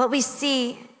what we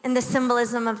see in the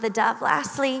symbolism of the dove.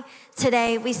 Lastly,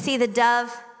 today we see the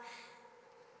dove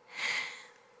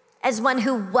as one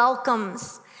who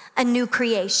welcomes a new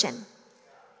creation.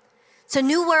 So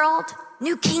new world,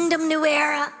 new kingdom, new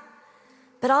era.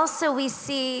 But also we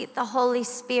see the Holy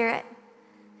Spirit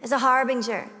as a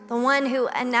harbinger, the one who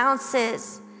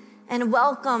announces and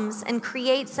welcomes and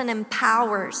creates and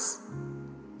empowers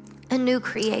a new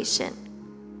creation.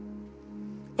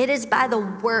 It is by the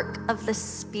work of the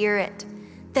Spirit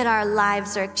that our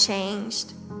lives are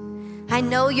changed. I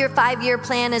know your 5-year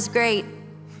plan is great.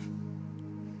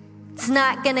 It's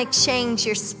not gonna change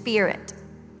your spirit.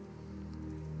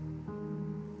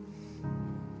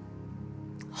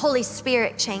 Holy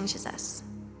Spirit changes us.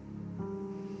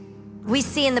 We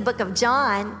see in the book of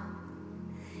John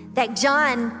that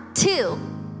John, too,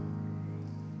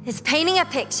 is painting a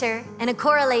picture and a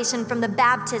correlation from the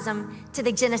baptism to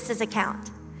the Genesis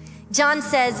account. John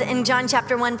says in John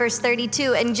chapter 1, verse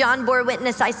 32, and John bore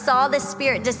witness, I saw the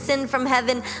Spirit descend from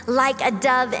heaven like a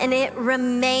dove, and it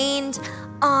remained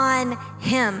on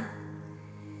him.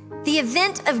 The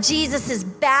event of Jesus'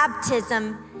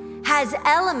 baptism has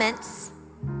elements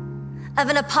of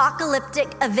an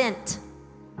apocalyptic event.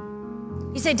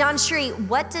 You say, DawnCheré,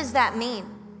 what does that mean?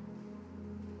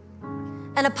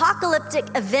 An apocalyptic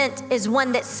event is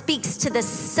one that speaks to the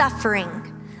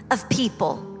suffering of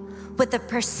people with a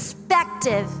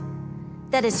perspective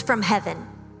that is from heaven.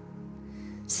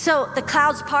 So the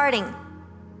clouds parting,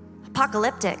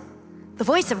 apocalyptic. The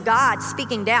voice of God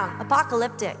speaking down,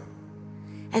 apocalyptic.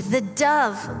 As the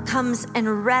dove comes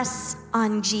and rests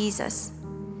on Jesus,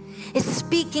 is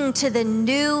speaking to the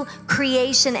new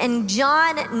creation. And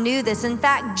John knew this. In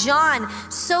fact, John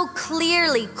so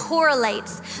clearly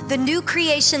correlates the new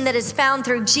creation that is found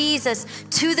through Jesus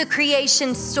to the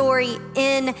creation story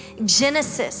in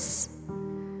Genesis.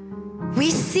 We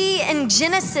see in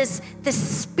Genesis the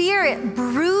Spirit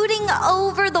brooding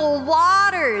over the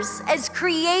waters as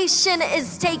creation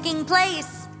is taking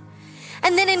place.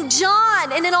 And then in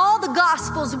John and in all the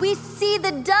Gospels, we see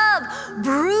the dove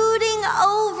brooding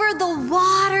over the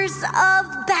waters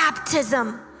of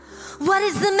baptism. What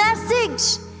is the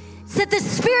message? It's that the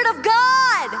Spirit of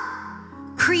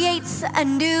God creates a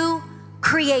new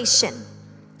creation.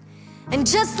 And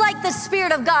just like the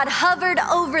Spirit of God hovered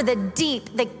over the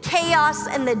deep, the chaos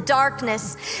and the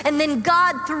darkness, and then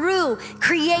God through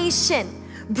creation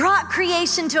brought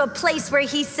creation to a place where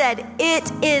he said,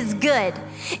 it is good.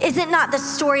 Is it not the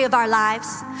story of our lives?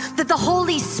 That the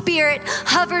Holy Spirit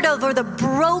hovered over the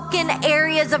broken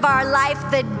areas of our life,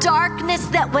 the darkness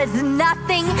that was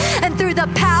nothing, and through the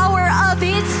power of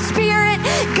his Spirit,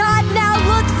 God now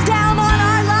looks down on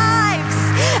our lives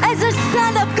as a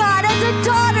son of God, as a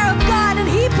daughter of God, and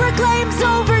he proclaims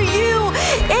over you,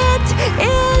 it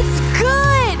is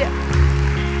good.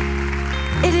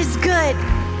 It is good.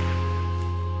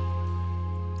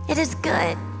 It is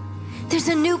good. There's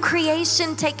a new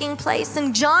creation taking place,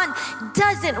 and John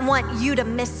doesn't want you to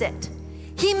miss it.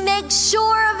 He makes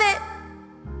sure of it,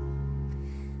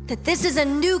 that this is a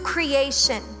new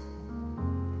creation.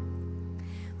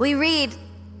 We read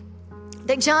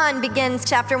that John begins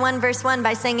chapter 1, verse 1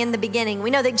 by saying, in the beginning.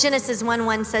 We know that Genesis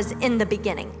 1:1 says, in the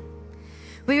beginning.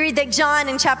 We read that John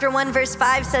in chapter 1, verse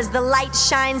 5 says, the light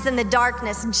shines in the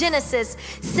darkness. Genesis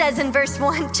says in verse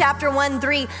 1, chapter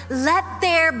 1:3, let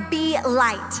there be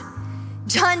light.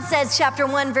 John says, chapter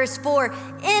 1, verse 4,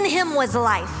 in him was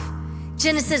life.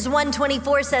 Genesis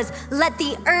 1:24 says, let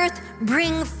the earth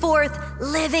bring forth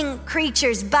living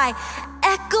creatures. By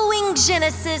echoing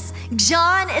Genesis,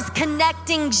 John is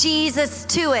connecting Jesus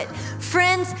to it.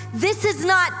 Friends, this is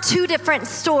not two different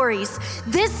stories.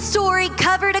 This story,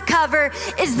 cover to cover,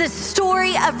 is the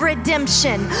story of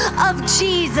redemption, of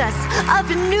Jesus, of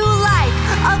new life,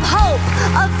 of hope,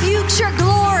 of future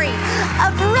glory,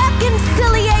 of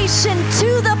reconciliation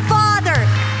to the Father.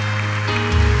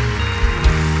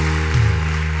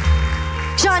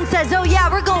 John says, oh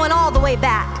yeah, we're going all the way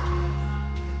back.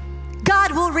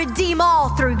 God will redeem all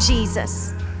through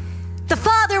Jesus. The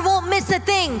Father won't miss a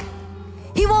thing.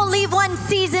 He won't leave one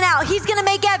season out. He's gonna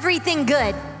make everything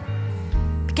good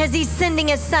because he's sending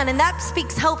his son. And that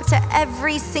speaks hope to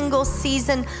every single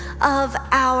season of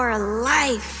our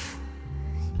life.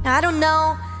 Now, I don't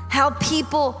know how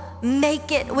people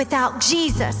make it without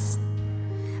Jesus.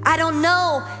 I don't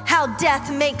know how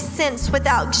death makes sense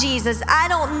without Jesus. I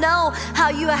don't know how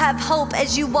you have hope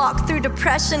as you walk through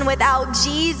depression without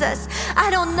Jesus.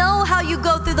 I don't know how you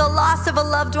go through the loss of a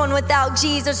loved one without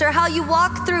Jesus, or how you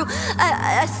walk through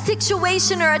a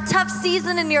situation or a tough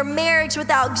season in your marriage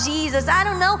without Jesus. I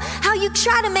don't know how you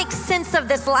try to make sense of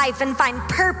this life and find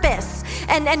purpose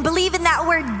and believe in that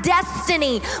word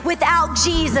destiny without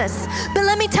Jesus. But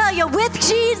let me tell you, with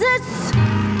Jesus,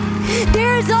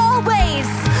 there's always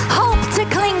hope to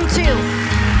cling to.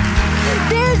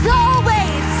 There's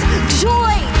always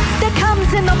joy that comes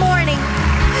in the morning.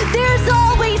 There's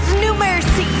always new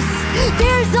mercies.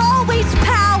 There's always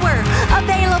power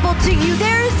available to you.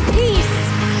 There is peace,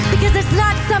 because it's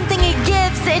not something he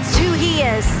gives, it's who he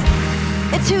is.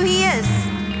 It's who he is.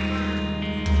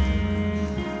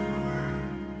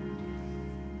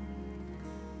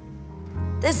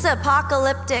 This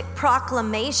apocalyptic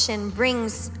proclamation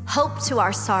brings hope to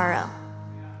our sorrow,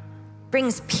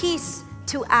 brings peace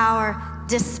to our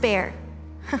despair.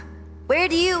 Where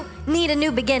do you need a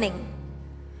new beginning?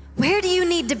 Where do you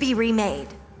need to be remade?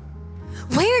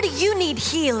 Where do you need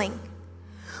healing?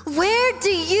 Where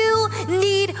do you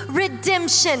need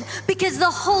redemption? Because the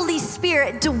Holy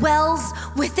Spirit dwells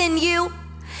within you.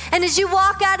 And as you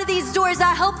walk out of these doors,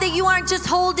 I hope that you aren't just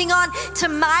holding on to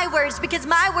my words, because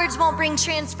my words won't bring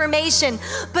transformation,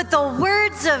 but the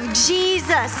words of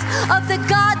Jesus, of the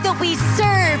God that we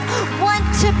serve, want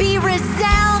to be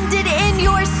resounded in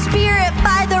your spirit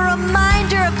by the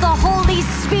reminder of the Holy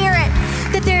Spirit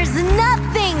that there's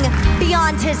nothing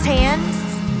beyond his hands.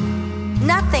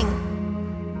 Nothing.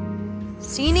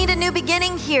 So you need a new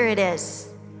beginning? Here it is.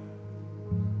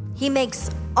 He makes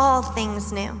all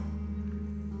things new.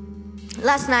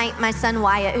 Last night, my son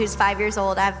Wyatt, who's 5 years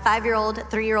old, I have a 5-year-old, a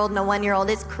 3-year-old, and a 1-year-old.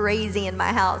 It's crazy in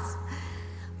my house.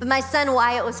 But my son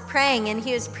Wyatt was praying, and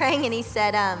he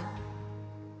said,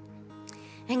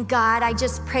 and God, I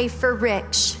just pray for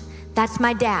Rich. That's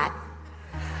my dad.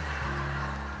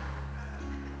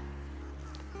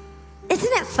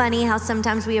 Isn't it funny how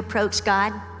sometimes we approach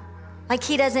God like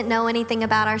he doesn't know anything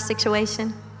about our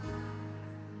situation?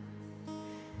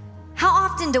 How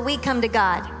often do we come to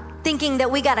God thinking that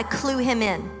we got to clue him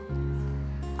in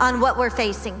on what we're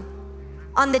facing,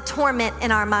 on the torment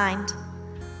in our mind,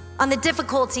 on the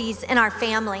difficulties in our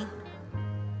family?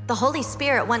 The Holy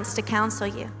Spirit wants to counsel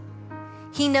you.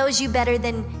 He knows you better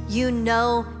than you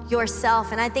know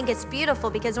yourself. And I think it's beautiful,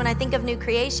 because when I think of new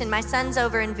creation, my son's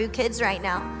over in VU Kids right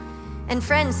now. And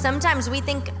friends, sometimes we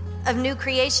think of new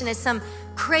creation as some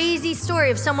crazy story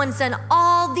of someone's done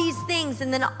all these things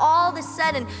and then all of a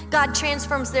sudden God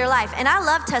transforms their life. And I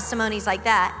love testimonies like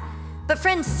that. But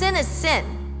friends, sin is sin.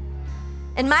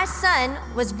 And my son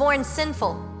was born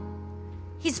sinful.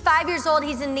 He's 5 years old.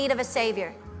 He's in need of a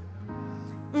Savior.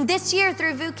 And this year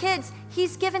through VU Kids,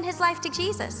 he's given his life to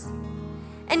Jesus.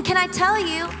 And can I tell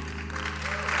you,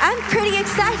 I'm pretty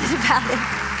excited about it.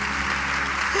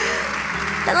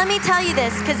 But let me tell you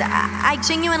this, because I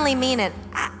genuinely mean it.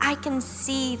 I can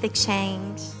see the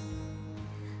change.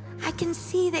 I can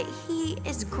see that he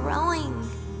is growing,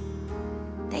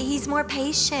 that he's more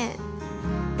patient,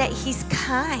 that he's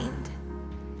kind.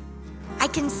 I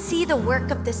can see the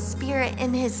work of the Spirit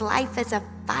in his life as a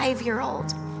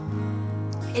 5-year-old.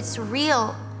 It's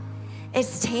real,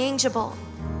 it's tangible,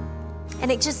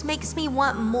 and it just makes me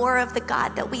want more of the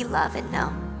God that we love and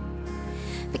know.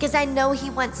 Because I know he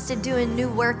wants to do a new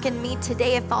work in me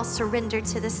today if I'll surrender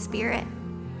to the Spirit.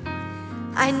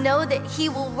 I know that he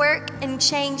will work and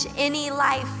change any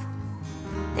life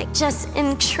that just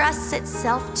entrusts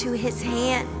itself to his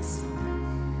hands.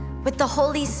 With the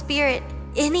Holy Spirit,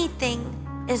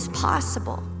 anything is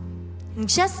possible. And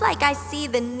just like I see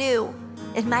the new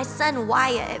in my son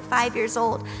Wyatt at 5 years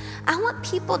old, I want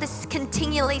people to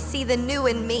continually see the new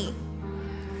in me.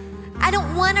 I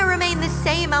don't want to remain the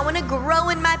same. I want to grow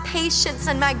in my patience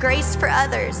and my grace for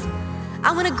others.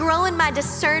 I want to grow in my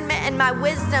discernment and my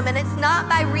wisdom, and it's not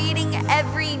by reading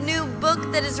every new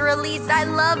book that is released. I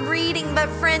love reading, but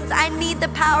friends, I need the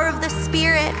power of the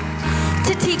Spirit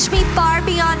to teach me far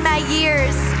beyond my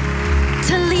years,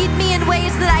 to lead me in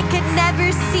ways that I could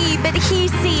never see, but he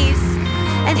sees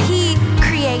and he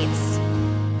creates.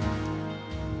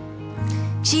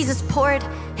 Jesus poured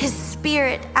his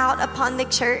Spirit out upon the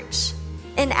church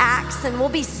in Acts, and we'll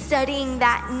be studying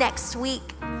that next week,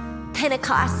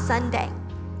 Pentecost Sunday.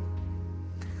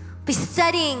 We'll be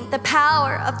studying the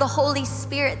power of the Holy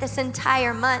Spirit this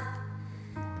entire month.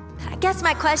 I guess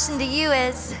my question to you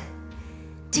is,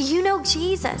 Do you know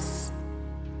Jesus?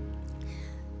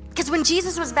 Because when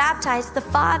Jesus was baptized, the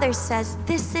Father says,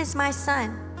 "This is my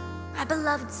Son, my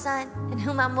beloved Son, in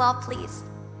whom I'm well pleased."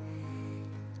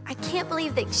 I can't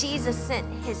believe that Jesus sent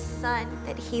his Son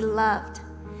that he loved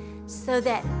so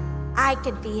that I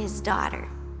could be his daughter,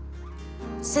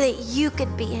 so that you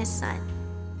could be his son.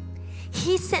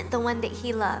 He sent the one that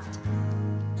he loved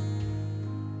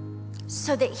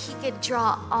so that he could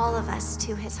draw all of us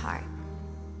to his heart.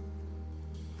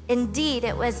 Indeed,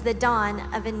 it was the dawn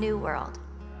of a new world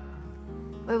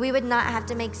where we would not have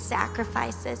to make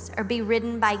sacrifices or be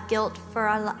ridden by guilt for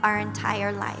our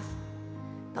entire life,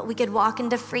 but we could walk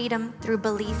into freedom through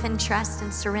belief and trust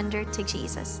and surrender to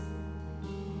Jesus.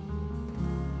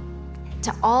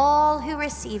 To all who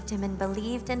received him and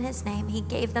believed in his name, he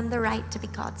gave them the right to be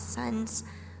called sons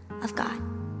of God,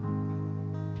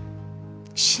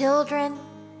 children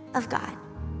of God.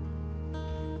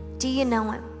 Do you know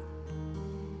him?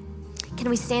 Can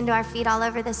we stand to our feet all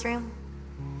over this room?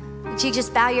 Would you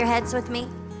just bow your heads with me?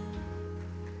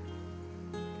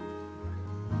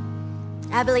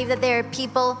 I believe that there are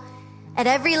people at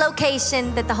every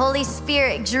location that the Holy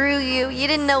Spirit drew you. You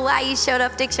didn't know why you showed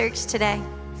up to church today.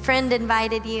 A friend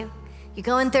invited you. You're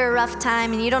going through a rough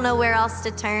time and you don't know where else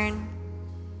to turn.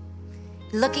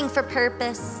 Looking for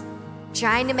purpose,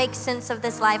 trying to make sense of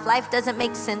this life. Life doesn't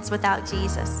make sense without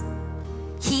Jesus.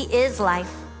 He is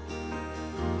life.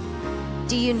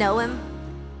 Do you know him?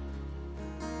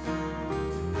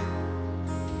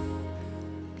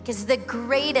 Because the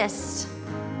greatest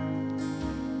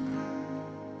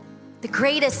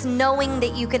knowing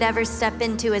that you could ever step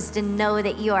into is to know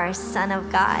that you are a son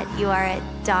of God, you are a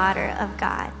daughter of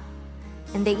God,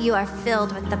 and that you are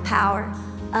filled with the power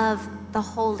of the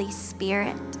Holy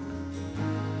Spirit.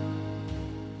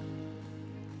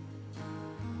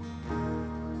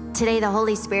 Today, the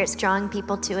Holy Spirit's drawing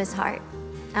people to his heart.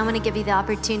 I want to give you the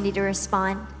opportunity to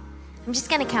respond. I'm just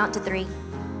going to count to 3.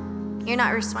 You're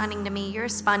not responding to me, you're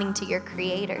responding to your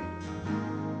Creator.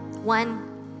 1,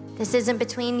 this isn't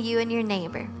between you and your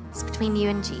neighbor, it's between you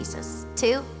and Jesus.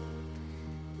 2,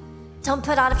 don't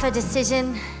put off a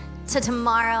decision to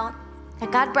tomorrow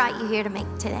that God brought you here to make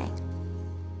today.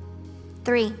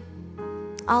 3,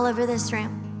 all over this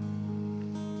room,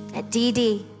 at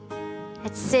DD,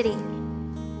 at City,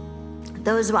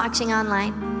 those watching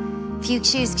online, if you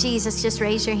choose Jesus, just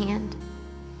raise your hand.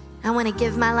 I want to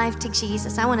give my life to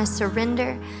Jesus. I want to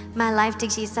surrender my life to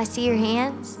Jesus. I see your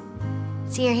hands. I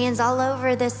see your hands all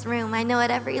over this room. I know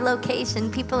at every location,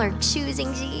 people are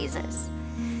choosing Jesus.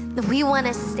 We want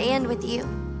to stand with you.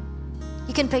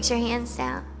 You can put your hands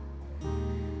down.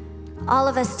 All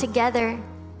of us together,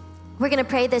 we're going to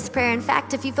pray this prayer. In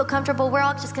fact, if you feel comfortable, we're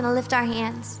all just going to lift our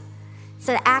hands. It's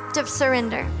an act of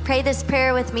surrender. Pray this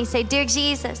prayer with me. Say, "Dear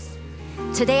Jesus,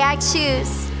 today I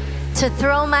choose to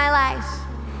throw my life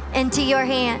into your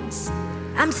hands.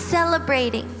 I'm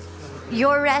celebrating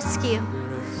your rescue.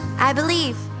 I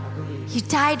believe you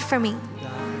died for me.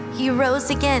 You rose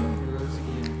again.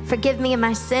 Forgive me of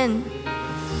my sin.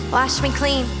 Wash me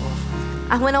clean.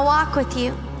 I want to walk with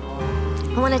you.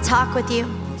 I want to talk with you.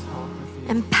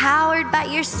 Empowered by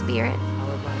your Spirit.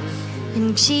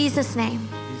 In Jesus' name."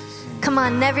 Come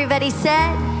on, everybody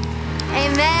said,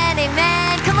 amen,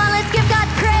 amen. Come on, let's give God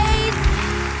praise.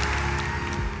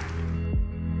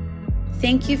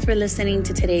 Thank you for listening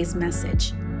to today's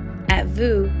message. At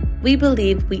VOO, we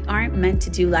believe we aren't meant to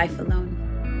do life alone.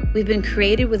 We've been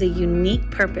created with a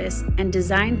unique purpose and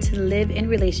designed to live in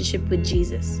relationship with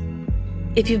Jesus.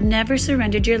 If you've never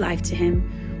surrendered your life to him,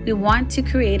 we want to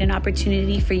create an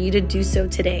opportunity for you to do so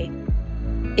today.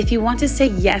 If you want to say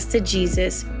yes to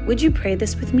Jesus, would you pray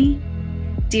this with me?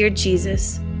 Dear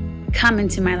Jesus, come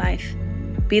into my life.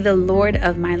 Be the Lord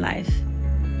of my life.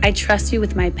 I trust you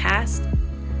with my past.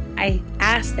 I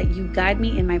ask that you guide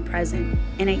me in my present,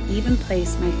 and I even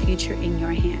place my future in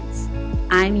your hands.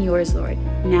 I'm yours, Lord,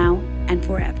 now and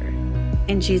forever.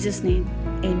 In Jesus' name,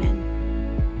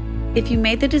 amen. If you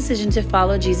made the decision to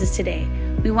follow Jesus today,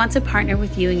 we want to partner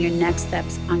with you in your next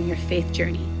steps on your faith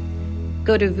journey.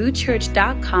 Go to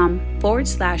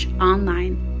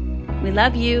voochurch.com/online. We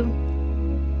love you.